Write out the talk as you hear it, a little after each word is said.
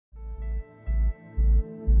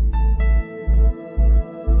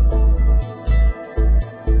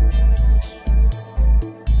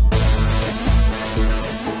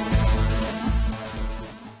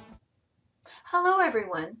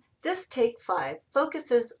Take 5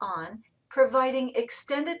 focuses on providing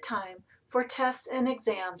extended time for tests and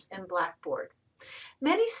exams in Blackboard.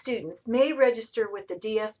 Many students may register with the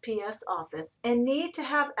DSPS office and need to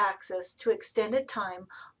have access to extended time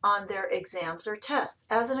on their exams or tests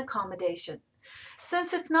as an accommodation.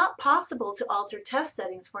 Since it's not possible to alter test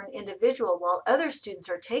settings for an individual while other students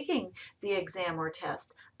are taking the exam or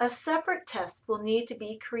test, a separate test will need to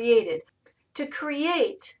be created. To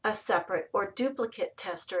create a separate or duplicate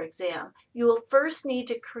test or exam, you will first need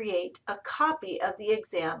to create a copy of the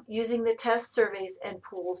exam using the Test Surveys and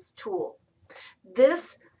Pools tool.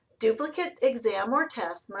 This duplicate exam or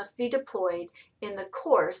test must be deployed in the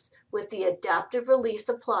course with the adaptive release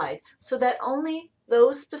applied so that only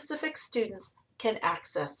those specific students can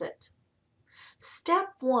access it. Step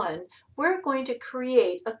 1, we're going to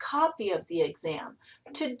create a copy of the exam.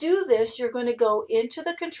 To do this, you're going to go into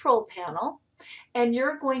the control panel and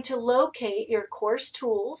you're going to locate your course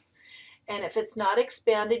tools, and if it's not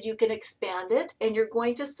expanded, you can expand it, and you're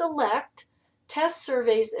going to select Test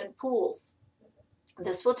Surveys and Pools.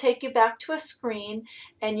 This will take you back to a screen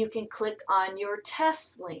and you can click on your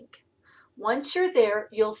tests link. Once you're there,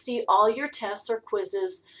 you'll see all your tests or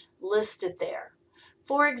quizzes listed there.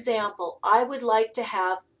 For example, I would like to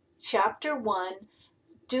have Chapter 1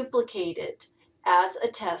 duplicated as a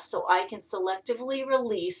test so I can selectively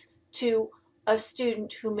release to a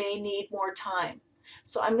student who may need more time.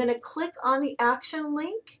 So I'm going to click on the action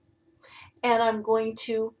link and I'm going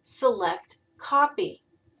to select copy.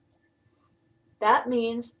 That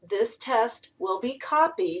means this test will be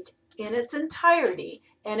copied in its entirety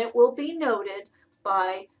and it will be noted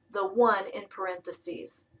by the 1 in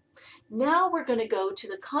parentheses. Now we're going to go to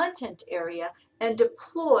the content area and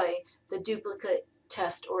deploy the duplicate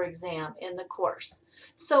test or exam in the course.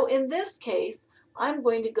 So in this case, I'm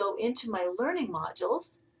going to go into my learning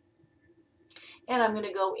modules and I'm going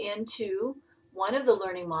to go into one of the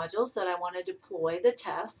learning modules that I want to deploy the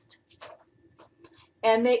test.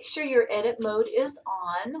 And make sure your edit mode is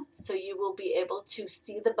on so you will be able to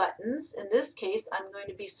see the buttons. In this case, I'm going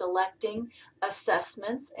to be selecting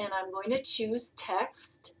assessments and I'm going to choose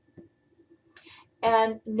text.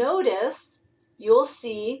 And notice you'll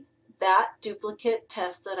see that duplicate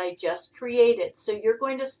test that I just created. So you're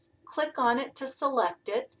going to click on it to select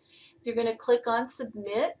it. You're going to click on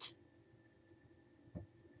submit.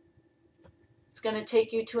 It's going to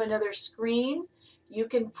take you to another screen. You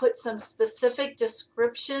can put some specific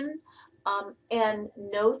description and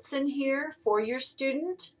notes in here for your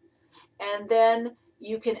student, and then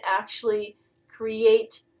you can actually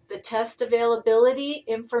create the test availability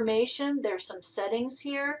information. There's some settings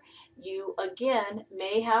here. You again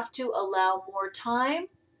may have to allow more time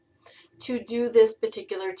to do this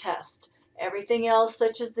particular test. Everything else,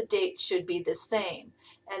 such as the date, should be the same,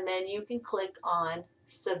 and then you can click on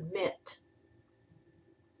submit.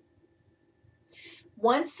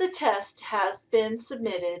 Once the test has been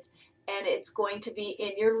submitted and it's going to be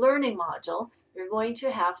in your learning module, you're going to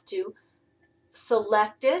have to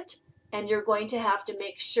select it and you're going to have to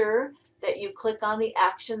make sure that you click on the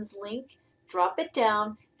actions link, drop it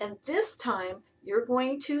down, and this time you're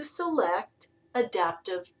going to select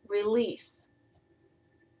adaptive release.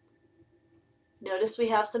 Notice we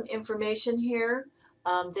have some information here.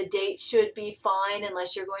 The date should be fine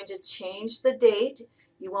unless you're going to change the date.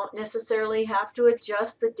 You won't necessarily have to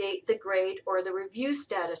adjust the date, the grade, or the review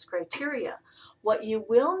status criteria. What you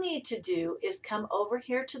will need to do is come over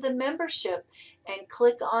here to the membership and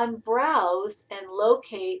click on Browse and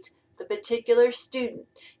locate the particular student.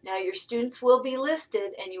 Now your students will be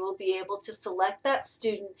listed and you will be able to select that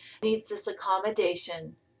student who needs this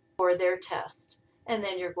accommodation for their test. And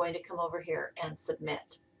then you're going to come over here and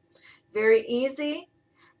submit. Very easy.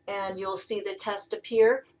 And you'll see the test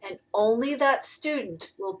appear, and only that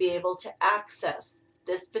student will be able to access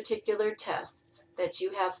this particular test that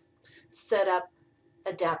you have set up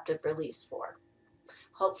adaptive release for.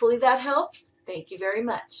 Hopefully that helps. Thank you very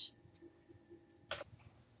much.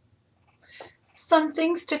 Some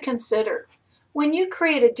things to consider. When you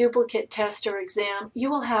create a duplicate test or exam, you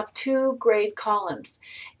will have 2 grade columns.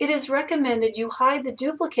 It is recommended you hide the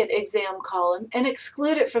duplicate exam column and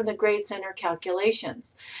exclude it from the Grade Center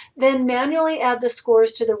calculations. Then manually add the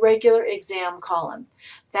scores to the regular exam column.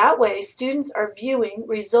 That way, students are viewing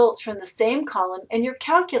results from the same column and your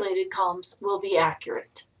calculated columns will be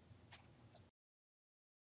accurate.